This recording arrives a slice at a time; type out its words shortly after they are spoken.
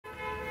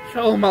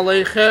Shalom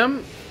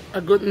Aleichem,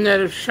 a good night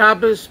of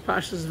Shabbos,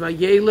 Pashas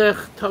Vayelech,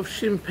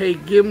 Tovshin Pei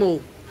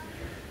Gimel.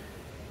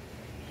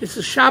 It's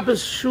a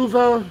Shabbos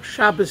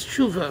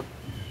Tshuva.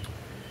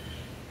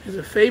 There's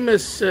a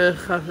famous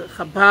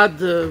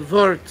Chabad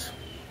vort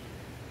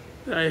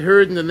that I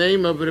heard in the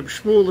name of Reb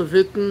Shmuel of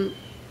Witten,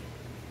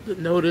 the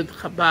noted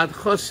Chabad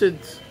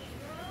Chassid,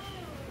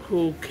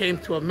 who came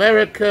to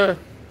America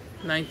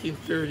in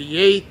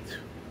 1938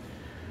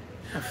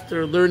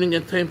 after learning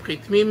in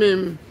Temchei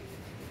Tmimim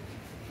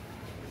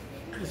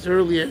as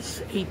early as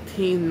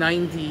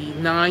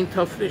 1899,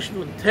 Tafresh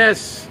Nun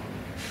Tes,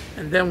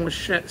 and then was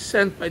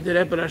sent by the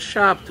Rebbe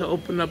Rashab to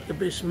open up the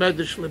Beis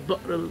Medrash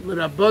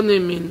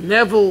L'Rabbanim in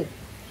Neville,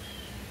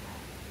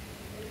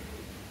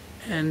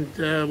 and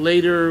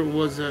later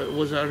was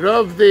a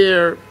Rav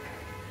there,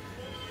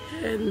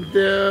 and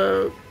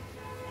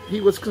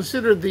he was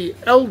considered the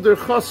elder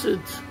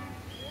Chassid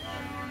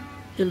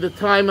in the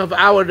time of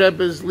our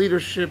Rebbe's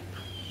leadership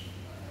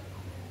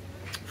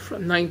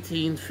from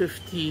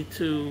 1950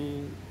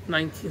 to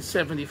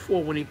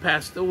 1974 when he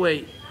passed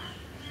away.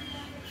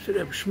 So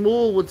Reb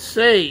Shmuel would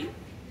say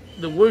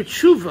the word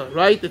Teshuva,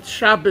 right? It's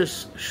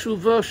Shabbos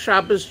Shuva,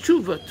 Shabbos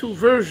Teshuva, two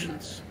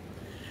versions.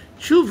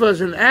 Teshuva is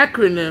an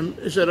acronym,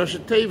 is a Rosh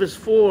Tevis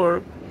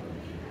for,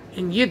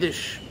 in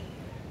Yiddish,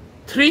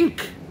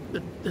 Trink,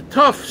 the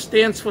Tuf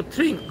stands for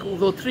Trink,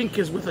 although Trink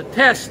is with a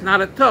tes,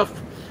 not a Tuf,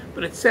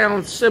 but it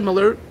sounds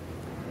similar.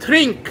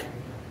 Trink.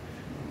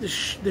 The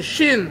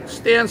Shin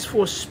stands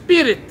for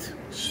spirit.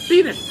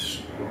 Spirit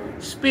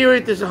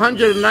is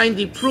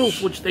 190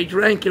 proof, which they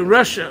drank in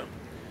Russia,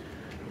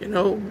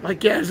 like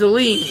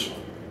gasoline.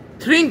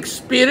 Trink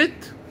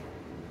spirit.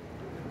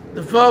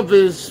 The Vav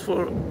is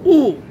for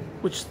U,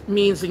 which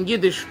means in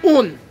Yiddish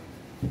un.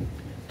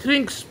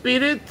 Trink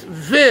spirit.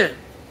 Ve.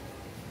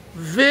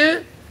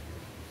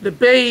 The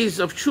base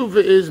of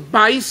Tshuva is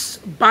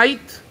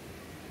bite,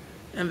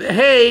 and the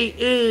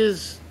Hey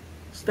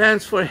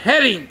stands for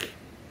herring.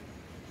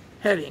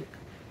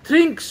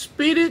 Trink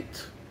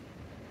spirit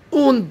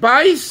und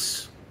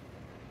beiß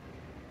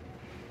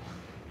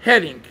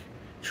herring.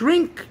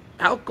 Drink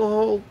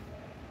alcohol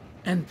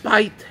and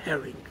bite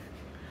herring.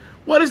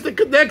 What is the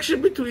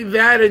connection between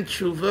that and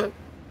Teshuva?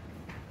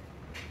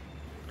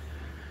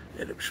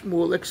 Reb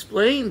Shmuel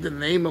explained the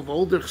name of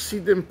older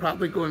Chassidim,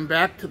 probably going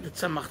back to the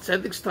Tzemach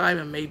Tzedek's time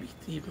and maybe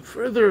even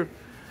further,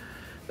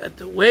 that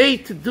the way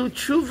to do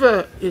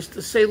Teshuva is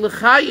to say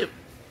L'chaim.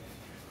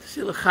 To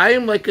say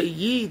L'chaim like a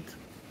Yid.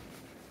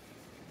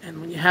 And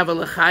when you have a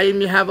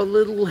L'chaim, you have a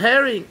little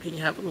herring. And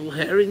you have a little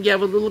herring, you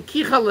have a little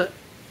kichale.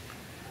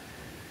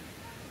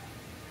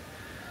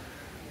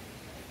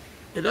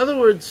 In other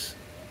words,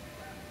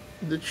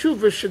 the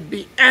Teshuva should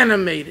be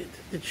animated.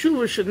 The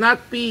Teshuva should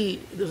not be,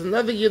 there's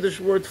another Yiddish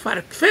word,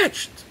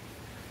 farkfetched.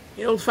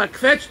 You know what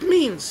farkfetched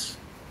means?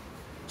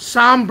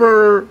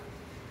 Somber,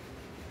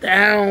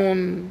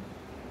 down,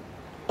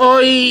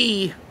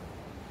 oi.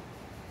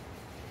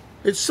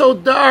 It's so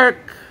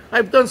dark.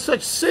 I've done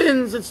such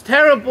sins. It's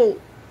terrible.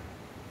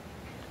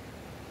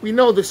 We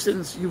know the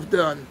sins you've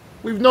done.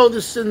 We know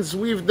the sins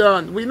we've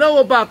done. We know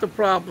about the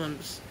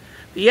problems.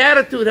 The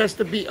attitude has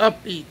to be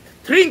upbeat.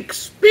 Trink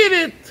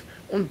spirit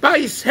und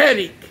beiß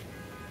herring.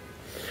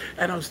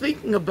 And I was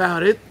thinking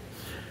about it.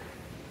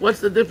 What's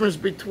the difference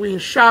between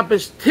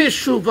Shabbos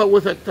Teshuva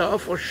with a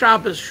Tuf or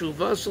Shabbos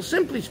Shuva? So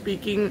simply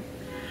speaking,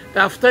 the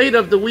Haftarah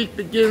of the week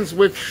begins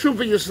with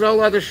Shuva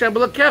Yisrael Ad Hashem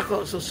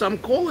Elokecha. So some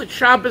call it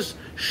Shabbos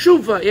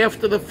Shuva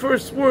after the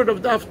first word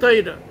of the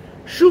Haftarah,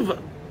 Shuva.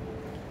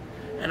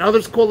 And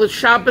others call it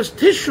Shabbos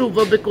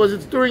Teshuva because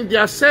it's during the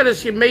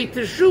Aseres Yemei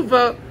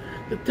Teshuva,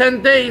 the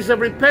 10 days of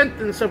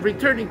repentance, of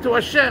returning to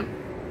Hashem.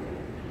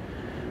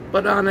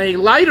 But on a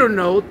lighter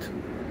note,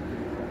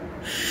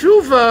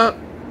 Shuva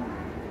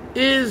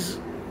is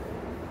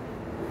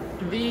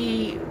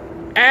the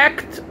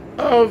act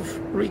of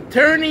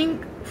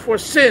returning for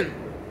sin.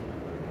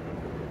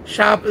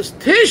 Shabbos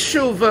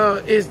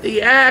Teshuva is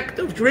the act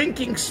of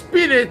drinking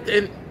spirit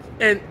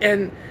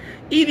and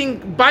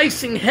eating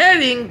bicing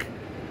herring,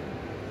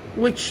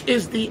 which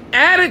is the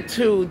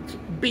attitude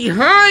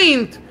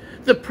behind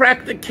the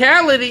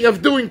practicality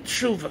of doing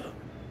Teshuva.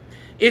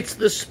 It's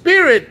the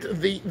spirit,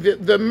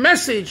 the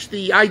message,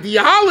 the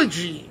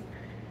ideology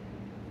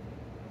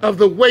of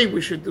the way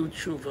we should do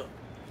Teshuva.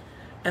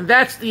 And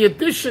that's the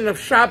addition of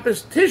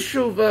Shabbos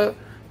Teshuva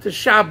to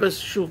Shabbos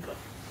Shuva.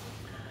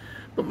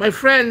 But my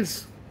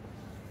friends,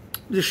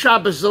 the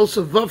Shabbos is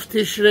also Vav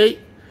Tishrei.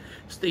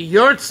 It's the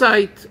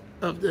yortzeit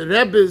of the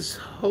Rebbe's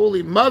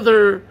holy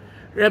mother,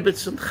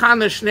 Rebbetzin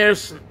Chana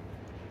Schneerson.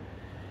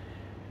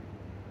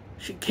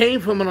 She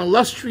came from an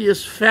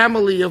illustrious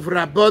family of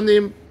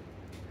Rabbanim.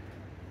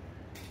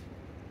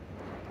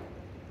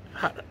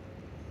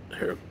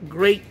 Her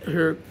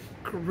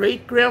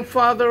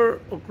great-grandfather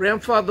or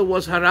grandfather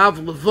was Harav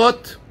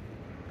Levot,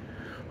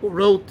 who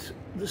wrote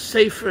the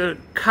Sefer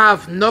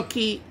Kav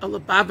Noki, a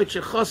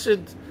Lubavitcher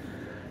Chassid,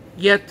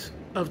 yet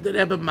of the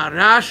Rebbe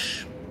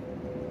Marash.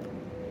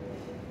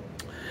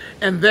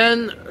 And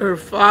then her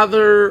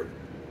father,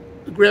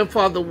 the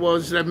grandfather,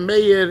 was Reb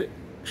Meir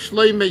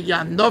Shlomo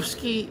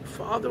Yanovsky.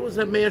 Father was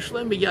a Meir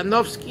Shlomo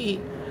Yanovsky.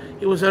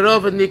 He was a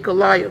Rav of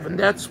Nikolaev, and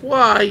that's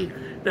why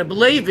Reb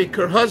Leivik,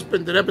 her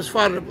husband, the Rebbe's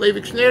father, Reb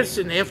Leivik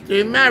Schneerson, after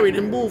he married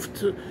and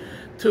moved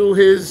to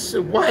his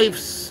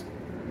wife's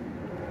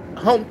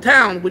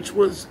hometown, which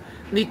was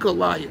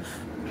Nikolaev.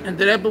 And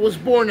the Rebbe was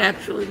born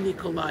actually in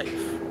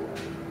Nikolaev.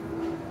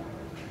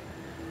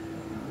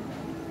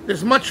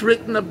 There's much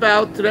written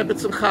about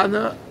Rebbetzin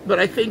Chana, but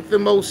I think the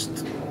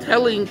most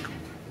telling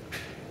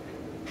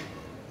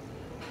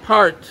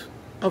part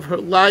of her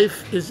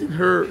life is in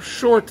her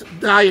short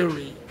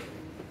diary.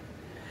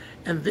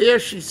 And there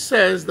she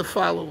says the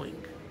following.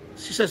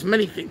 She says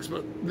many things,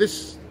 but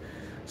this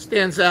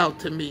stands out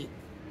to me.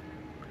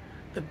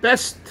 The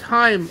best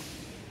time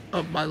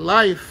of my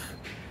life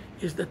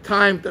is the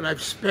time that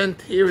I've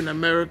spent here in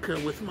America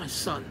with my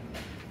son.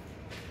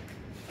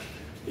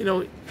 You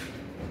know,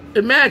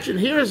 imagine,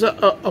 here's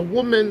a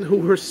woman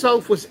who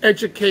herself was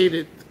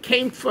educated,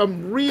 came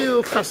from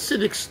real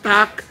Hasidic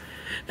stock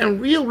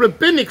and real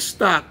rabbinic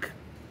stock.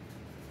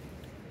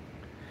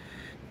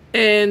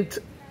 And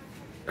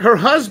her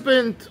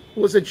husband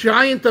was a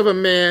giant of a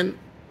man,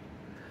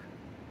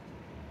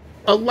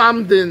 a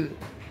lamdin,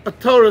 a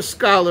Torah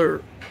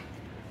scholar,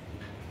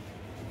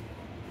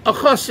 a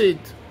chassid,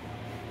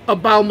 a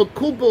Baal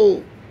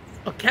Makubal,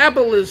 a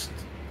Kabbalist,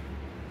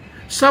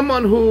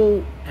 someone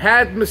who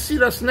had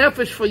Mesiras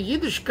Nefesh for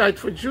Yiddishkeit,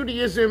 for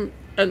Judaism,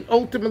 and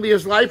ultimately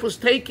his life was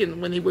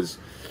taken when he was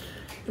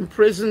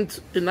imprisoned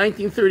in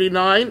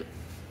 1939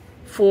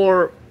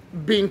 for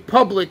being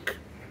public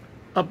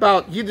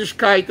about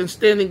Yiddishkeit and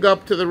standing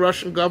up to the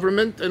Russian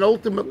government, and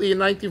ultimately in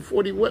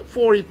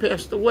 1944 he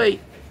passed away.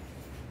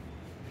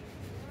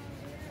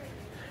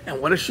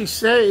 And what does she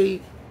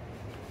say?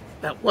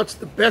 That what's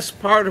the best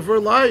part of her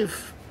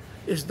life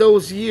is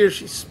those years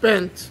she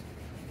spent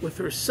with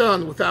her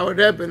son, with our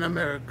Rebbe in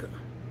America.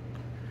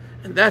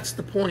 And that's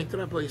the point that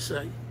Rabbi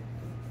say.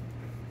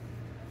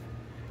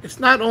 It's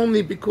not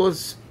only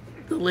because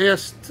the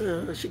last,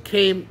 she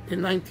came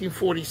in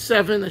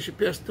 1947 and she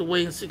passed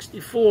away in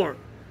 64.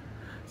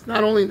 It's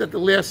not only that the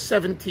last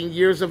 17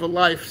 years of her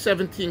life,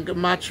 17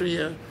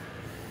 gematria,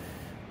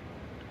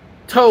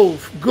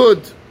 tov,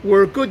 good,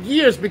 were good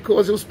years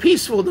because it was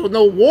peaceful. There were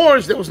no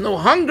wars. There was no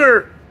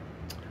hunger.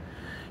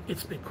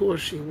 It's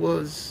because she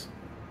was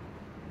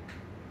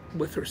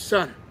with her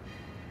son.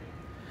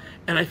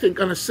 And I think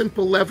on a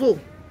simple level,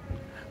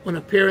 when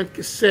a parent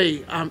can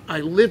say, I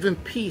live in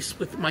peace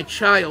with my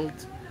child,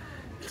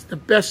 it's the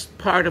best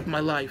part of my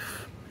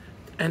life.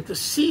 And to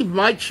see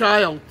my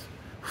child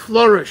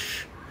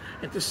flourish,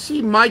 and to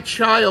see my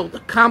child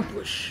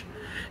accomplish,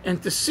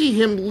 and to see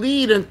him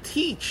lead and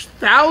teach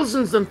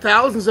thousands and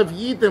thousands of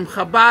Yiddim,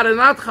 Chabad and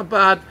not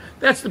Chabad,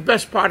 that's the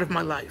best part of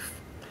my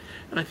life.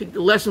 And I think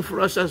the lesson for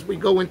us as we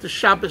go into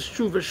Shabbos,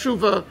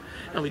 Shuvah,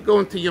 and we go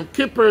into Yom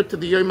Kippur, to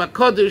the Yom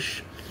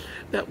HaKodesh,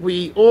 that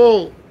we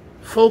all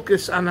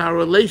focus on our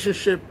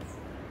relationship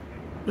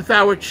with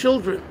our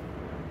children.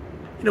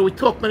 You know, we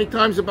talk many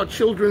times about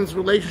children's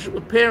relationship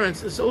with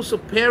parents. There's also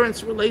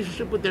parents'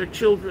 relationship with their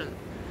children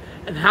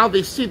and how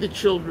they see the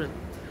children.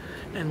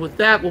 And with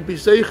that, we'll be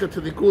zeicha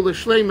to the Gula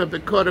Shlema,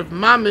 Bekor of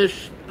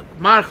Mamish,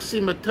 March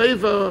Sima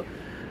Teva,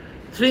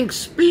 drink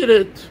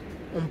spirit,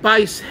 und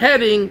beiß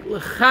Hering,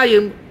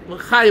 L'chaim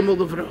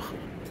Ulevrocha.